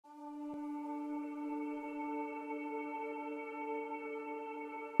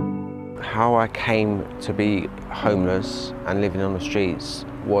How I came to be homeless and living on the streets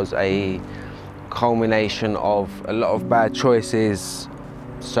was a culmination of a lot of bad choices,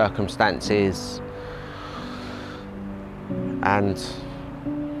 circumstances, and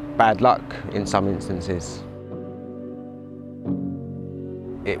bad luck in some instances.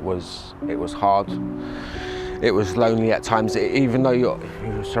 It was hard. It was lonely at times. Even though you're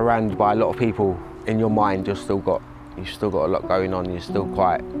surrounded by a lot of people, in your mind you've still got a lot going on. You're still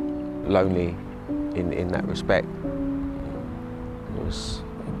quite lonely in that respect.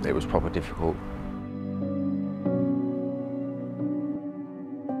 It was proper difficult.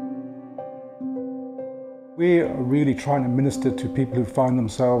 We're really trying to minister to people who find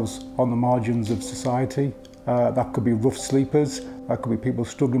themselves on the margins of society. That could be rough sleepers, that could be people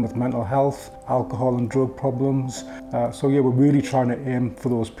struggling with mental health, alcohol and drug problems. So yeah, we're really trying to aim for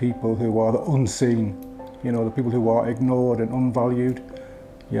those people who are the unseen, you know, the people who are ignored and unvalued,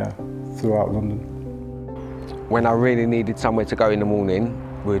 yeah, throughout London. When I really needed somewhere to go in the morning,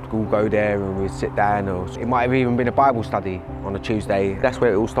 we'd all go there and we'd sit down, or it might have even been a Bible study on a Tuesday. That's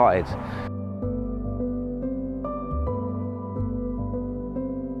where it all started.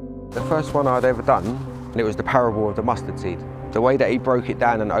 The first one I'd ever done, and it was the parable of the mustard seed. The way that he broke it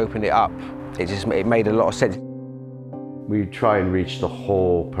down and opened it up, it made a lot of sense. We try and reach the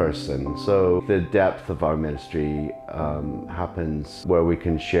whole person, so the depth of our ministry happens where we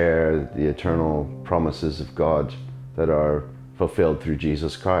can share the eternal promises of God that are fulfilled through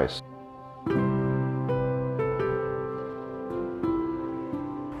Jesus Christ.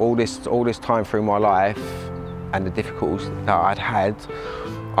 All this time through my life and the difficulties that I'd had,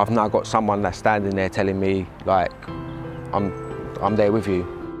 I've now got someone that's standing there telling me, like, I'm there with you.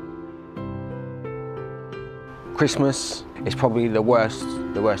 Christmas is probably the worst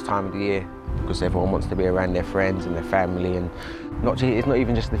time of the year, because everyone wants to be around their friends and their family, and it's not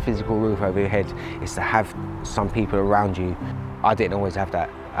even just the physical roof over your head, it's to have some people around you. I didn't always have that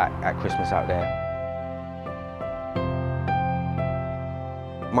at Christmas out there.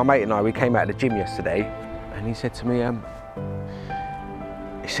 My mate and I, we came out of the gym yesterday, and he said to me,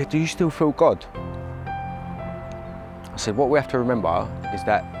 he said, "Do you still feel God?" I said, "What we have to remember is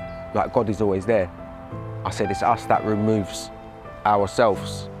that, like, God is always there." I said, "It's us that removes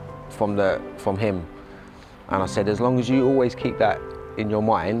ourselves from Him." And I said, as long as you always keep that in your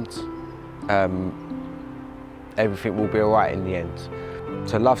mind, everything will be all right in the end.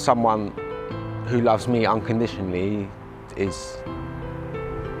 To love someone who loves me unconditionally it's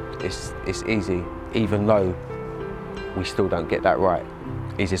easy, even though we still don't get that right.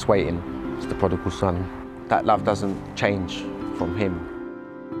 He's just waiting. It's the prodigal son. That love doesn't change from him.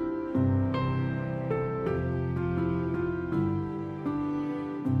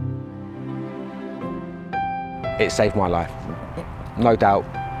 It saved my life. No doubt,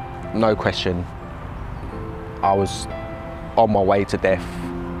 no question. I was on my way to death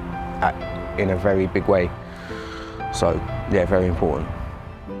in a very big way. So, yeah, very important.